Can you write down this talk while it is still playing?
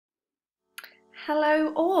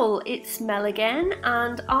Hello all, it's Mel again,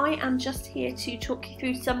 and I am just here to talk you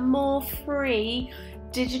through some more free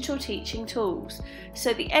digital teaching tools.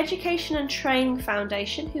 So the Education and Training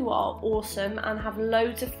Foundation, who are awesome and have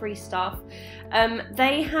loads of free stuff,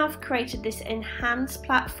 they have created this enhanced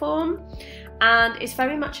platform, and it's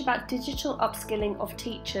very much about digital upskilling of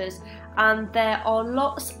teachers. And there are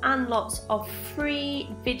lots and lots of free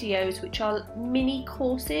videos which are mini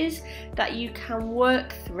courses that you can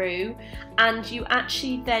work through, and you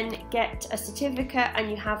actually then get a certificate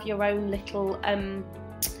and you have your own little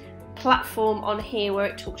platform on here where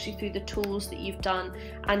it talks you through the tools that you've done,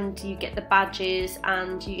 and you get the badges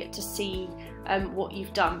and you get to see what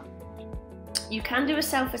you've done. You can do a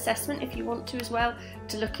self-assessment if you want to as well,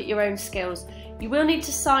 to look at your own skills. You will need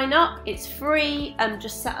to sign up, it's free,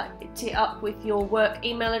 just set it up with your work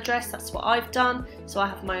email address. That's what I've done, so I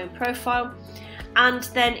have my own profile. And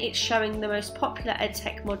then it's showing the most popular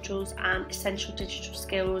EdTech modules and essential digital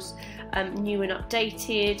skills, new and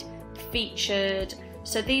updated, featured.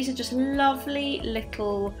 So these are just lovely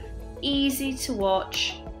little, easy to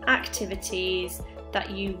watch activities that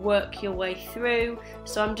you work your way through.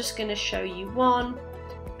 So I'm just going to show you one,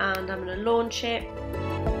 and I'm going to launch it.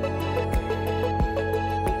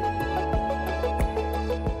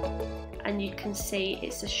 And you can see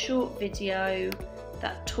it's a short video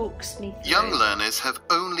that talks me through. Young learners have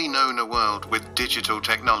only known a world with digital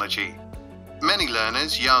technology. Many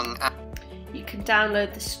learners, young and... You can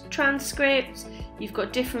download the transcript, you've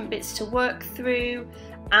got different bits to work through,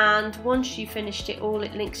 and once you've finished it all,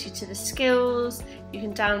 it links you to the skills. You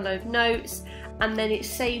can download notes, and then it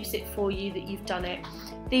saves it for you that you've done it.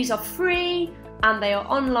 These are free and they are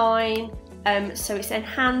online, so it's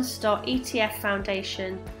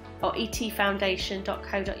enhanced.etffoundation or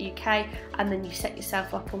etfoundation.co.uk, and then you set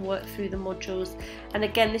yourself up and work through the modules. And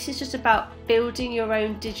again, this is just about building your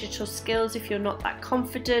own digital skills if you're not that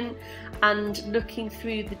confident, and looking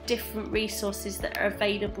through the different resources that are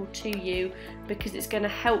available to you, because it's going to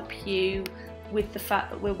help you with the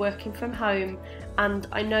fact that we're working from home, and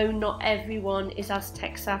I know not everyone is as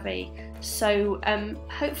tech savvy. So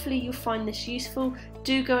hopefully you'll find this useful.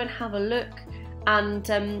 Do go and have a look. And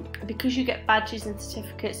because you get badges and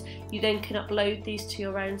certificates, you then can upload these to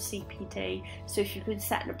your own CPD. So if you can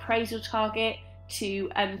set an appraisal target to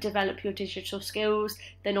develop your digital skills,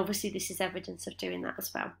 then obviously this is evidence of doing that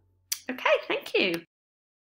as well. Okay, thank you.